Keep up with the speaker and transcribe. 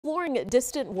Exploring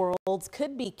distant worlds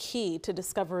could be key to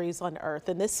discoveries on Earth.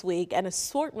 And this week, an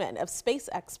assortment of space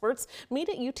experts meet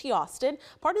at UT Austin,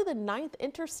 part of the 9th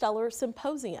Interstellar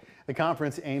Symposium. The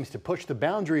conference aims to push the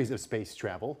boundaries of space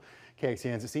travel.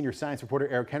 KXAN's senior science reporter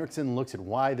Eric Henriksen looks at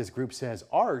why this group says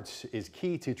art is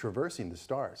key to traversing the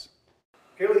stars.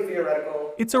 Purely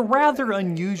theoretical. It's a rather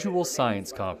unusual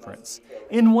science conference.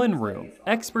 In one room,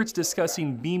 experts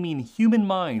discussing beaming human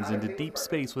minds into deep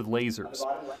space with lasers,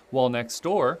 while next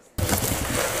door,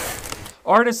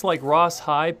 artists like Ross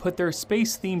High put their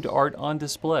space-themed art on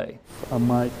display. I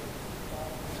might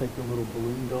take a little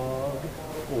balloon dog,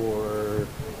 or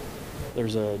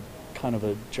there's a kind of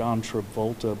a John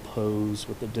Travolta pose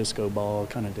with the disco ball.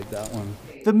 Kind of dig that one.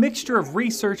 The mixture of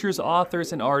researchers,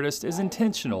 authors, and artists is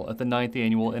intentional at the 9th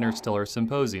Annual Interstellar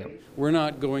Symposium. We're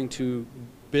not going to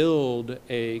build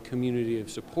a community of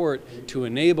support to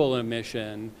enable a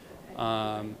mission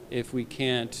if we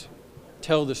can't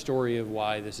tell the story of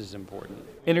why this is important.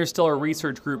 Interstellar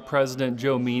Research Group President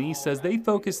Joe Meany says they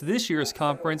focus this year's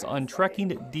conference on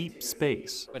trekking deep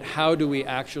space. But how do we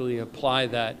actually apply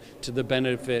that to the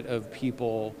benefit of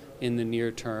people in the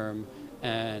near term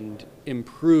and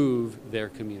improve their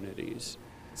communities?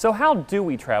 So how do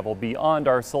we travel beyond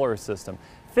our solar system?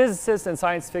 Physicist and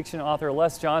science fiction author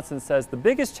Les Johnson says the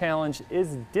biggest challenge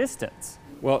is distance.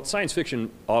 Well, science fiction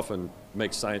often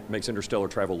makes interstellar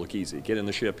travel look easy. Get in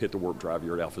the ship, hit the warp drive,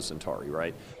 you're at Alpha Centauri,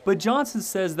 right? But Johnson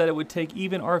says that it would take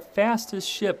even our fastest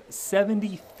ship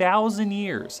 70,000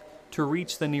 years to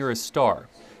reach the nearest star.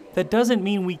 That doesn't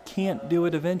mean we can't do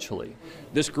it eventually.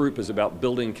 This group is about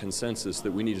building consensus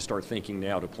that we need to start thinking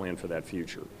now to plan for that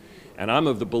future. And I'm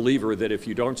of the believer that if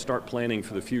you don't start planning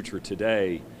for the future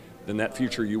today, then that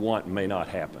future you want may not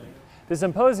happen. The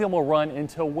symposium will run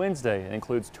until Wednesday. It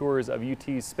includes tours of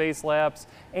UT's Space Labs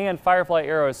and Firefly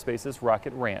Aerospace's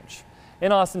Rocket Ranch.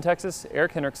 In Austin, Texas,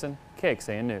 Eric Henriksen,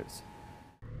 KXAN News.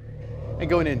 And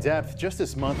going in depth, just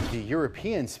this month, the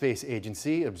European Space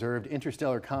Agency observed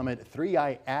interstellar comet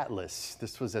 3I Atlas.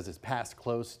 This was as it passed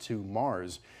close to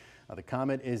Mars. The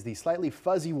comet is the slightly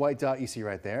fuzzy white dot you see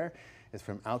right there. It's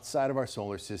from outside of our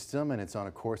solar system, and it's on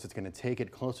a course that's going to take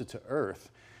it closer to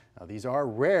Earth. Now, these are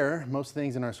rare. Most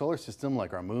things in our solar system,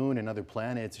 like our moon and other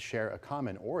planets, share a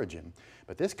common origin.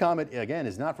 But this comet, again,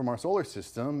 is not from our solar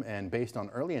system, and based on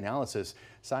early analysis,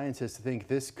 scientists think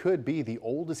this could be the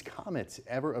oldest comet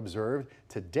ever observed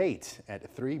to date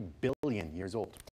at 3 billion years old.